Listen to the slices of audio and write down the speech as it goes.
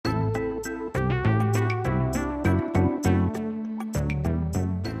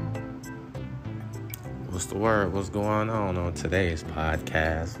What's the word? What's going on today's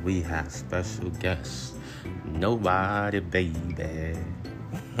podcast? We have special guests. Nobody, baby.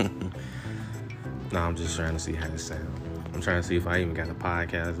 No, I'm just trying to see how it sounds. I'm trying to see if I even got a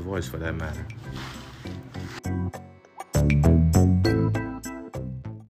podcast voice for that matter.